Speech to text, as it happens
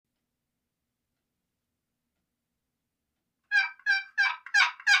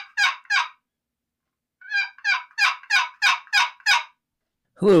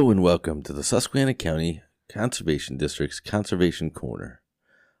Hello and welcome to the Susquehanna County Conservation District's Conservation Corner.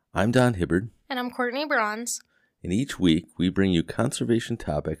 I'm Don Hibbard, And I'm Courtney Bronze. and each week we bring you conservation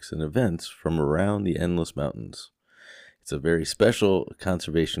topics and events from around the Endless Mountains. It's a very special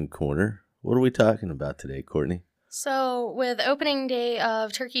Conservation Corner. What are we talking about today, Courtney? So, with opening day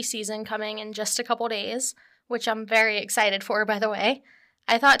of turkey season coming in just a couple days, which I'm very excited for, by the way,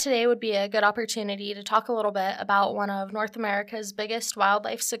 I thought today would be a good opportunity to talk a little bit about one of North America's biggest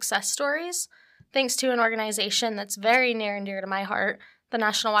wildlife success stories, thanks to an organization that's very near and dear to my heart, the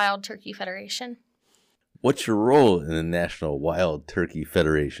National Wild Turkey Federation. What's your role in the National Wild Turkey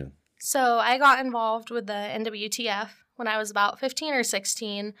Federation? So, I got involved with the NWTF when I was about 15 or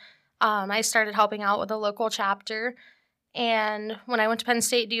 16. I started helping out with a local chapter. And when I went to Penn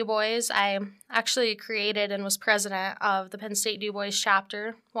State Du Bois, I actually created and was president of the Penn State Du Bois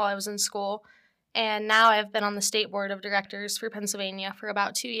chapter while I was in school. And now I've been on the state board of directors for Pennsylvania for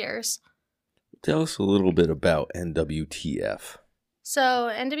about 2 years. Tell us a little bit about NWTF.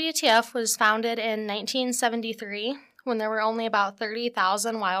 So NWTF was founded in 1973 when there were only about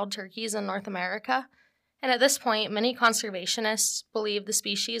 30,000 wild turkeys in North America. And at this point, many conservationists believed the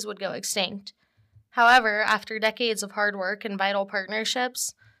species would go extinct. However, after decades of hard work and vital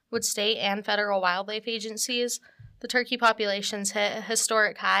partnerships with state and federal wildlife agencies, the turkey populations hit a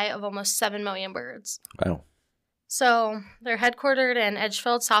historic high of almost 7 million birds. Wow. So they're headquartered in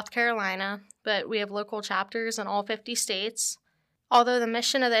Edgefield, South Carolina, but we have local chapters in all 50 states. Although the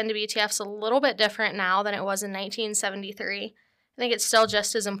mission of the NWTF is a little bit different now than it was in 1973, I think it's still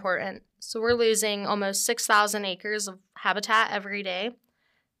just as important. So we're losing almost 6,000 acres of habitat every day.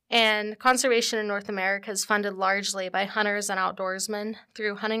 And conservation in North America is funded largely by hunters and outdoorsmen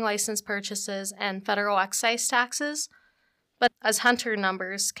through hunting license purchases and federal excise taxes. But as hunter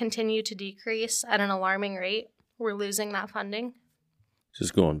numbers continue to decrease at an alarming rate, we're losing that funding.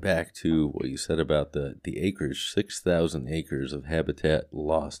 Just going back to what you said about the acres, 6,000 acres of habitat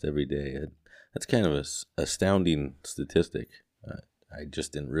lost every day. That's kind of an astounding statistic. I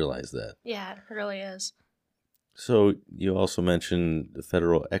just didn't realize that. Yeah, it really is. So you also mentioned the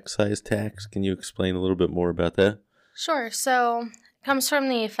federal excise tax. Can you explain a little bit more about that? Sure. So it comes from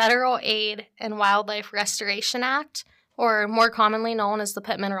the Federal Aid and Wildlife Restoration Act, or more commonly known as the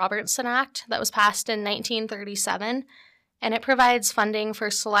Pittman-Robertson Act, that was passed in 1937. And it provides funding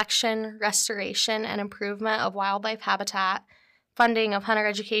for selection, restoration, and improvement of wildlife habitat, funding of hunter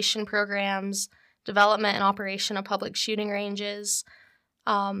education programs, development and operation of public shooting ranges.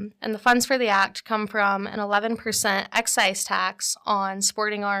 And the funds for the act come from an 11% excise tax on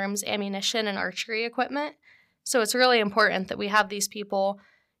sporting arms, ammunition, and archery equipment. So it's really important that we have these people,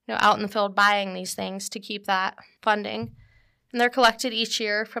 out in the field buying these things to keep that funding. And they're collected each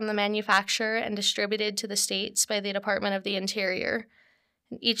year from the manufacturer and distributed to the states by the Department of the Interior.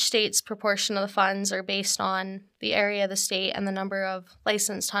 And each state's proportion of the funds are based on the area of the state and the number of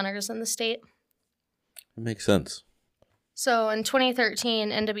licensed hunters in the state. That makes sense. So in 2013,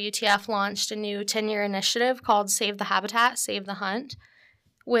 NWTF launched a new 10-year initiative called Save the Habitat, Save the Hunt,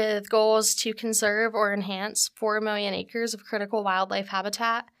 with goals to conserve or enhance 4 million acres of critical wildlife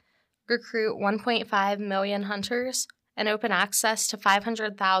habitat, recruit 1.5 million hunters, and open access to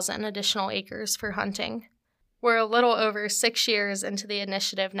 500,000 additional acres for hunting. We're a little over 6 years into the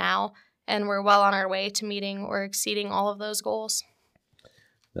initiative now, and we're well on our way to meeting or exceeding all of those goals.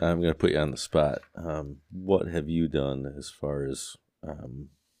 I'm going to put you on the spot. What have you done as far as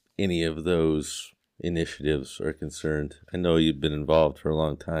any of those initiatives are concerned? I know you've been involved for a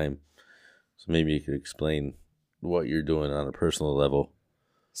long time, so maybe you could explain what you're doing on a personal level.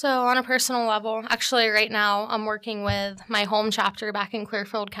 So on a personal level, actually right now I'm working with my home chapter back in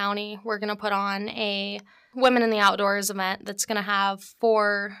Clearfield County. We're going to put on a Women in the Outdoors event that's going to have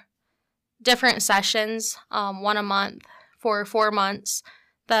 4 different sessions, one a month for 4 months,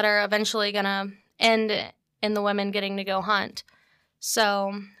 that are eventually going to end in the women getting to go hunt.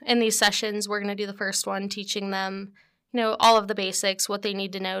 So in these sessions, we're going to do the first one, teaching them, all of the basics, what they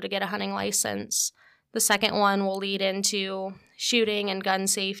need to know to get a hunting license. The second one will lead into shooting and gun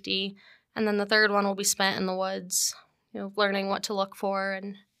safety. And then the third one will be spent in the woods, learning what to look for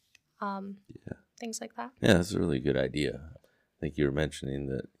and things like that. Yeah, that's a really good idea. I think you were mentioning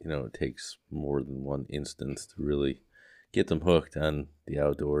that, it takes more than one instance to really get them hooked on the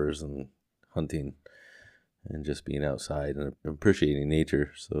outdoors and hunting and just being outside and appreciating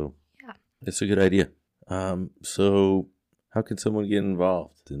nature. So yeah, it's a good idea. So how can someone get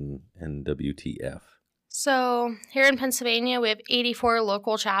involved in NWTF? So here in Pennsylvania, we have 84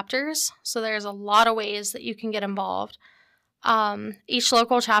 local chapters. So there's a lot of ways that you can get involved. Each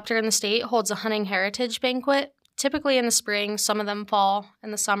local chapter in the state holds a hunting heritage banquet typically in the spring, some of them fall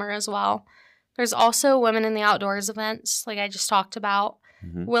in the summer as well. There's also Women in the Outdoors events, like I just talked about,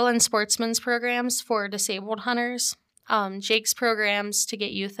 Will and Sportsman's programs for disabled hunters, Jake's programs to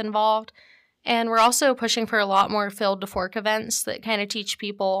get youth involved, and we're also pushing for a lot more field to fork events that kind of teach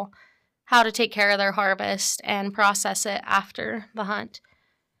people how to take care of their harvest and process it after the hunt.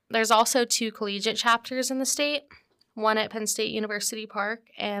 There's also 2 collegiate chapters in the state, one at Penn State University Park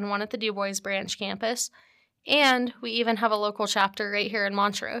and one at the Du Bois Branch campus, and we even have a local chapter right here in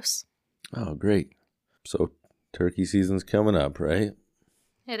Montrose. Oh, great. So turkey season's coming up, right?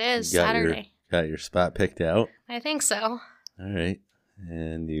 It is You got Saturday. Got your spot picked out? I think so. All right.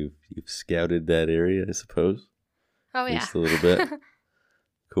 And you've scouted that area, I suppose? Oh, At yeah. least a little bit.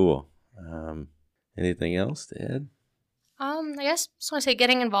 Cool. Anything else to add? I guess just want to say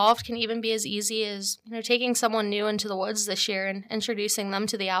getting involved can even be as easy as, taking someone new into the woods this year and introducing them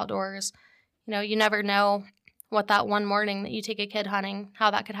to the outdoors. You never know what that one morning that you take a kid hunting,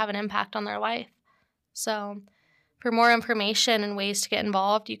 how that could have an impact on their life. So for more information and ways to get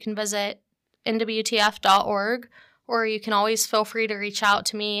involved, you can visit nwtf.org, or you can always feel free to reach out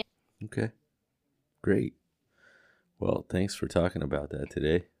to me. Okay. Great. Well, thanks for talking about that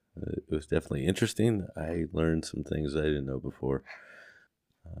today. It was definitely interesting. I learned some things I didn't know before.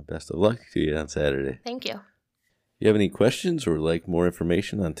 Best of luck to you on Saturday. Thank you. If you have any questions or would like more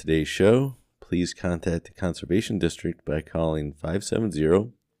information on today's show, please contact the Conservation District by calling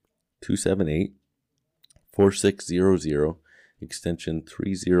 570-278-4600, extension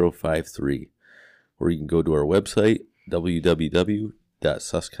 3053. Or you can go to our website,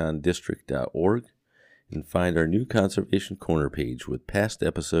 www.suscondistrict.org, and find our new Conservation Corner page with past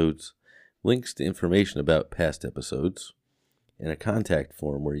episodes, links to information about past episodes, and a contact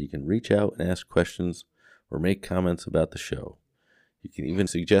form where you can reach out and ask questions or make comments about the show. You can even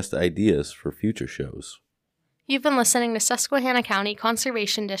suggest ideas for future shows. You've been listening to Susquehanna County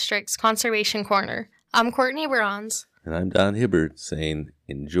Conservation District's Conservation Corner. I'm Courtney Bronze. And I'm Don Hibbard saying,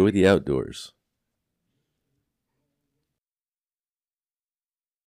 enjoy the outdoors.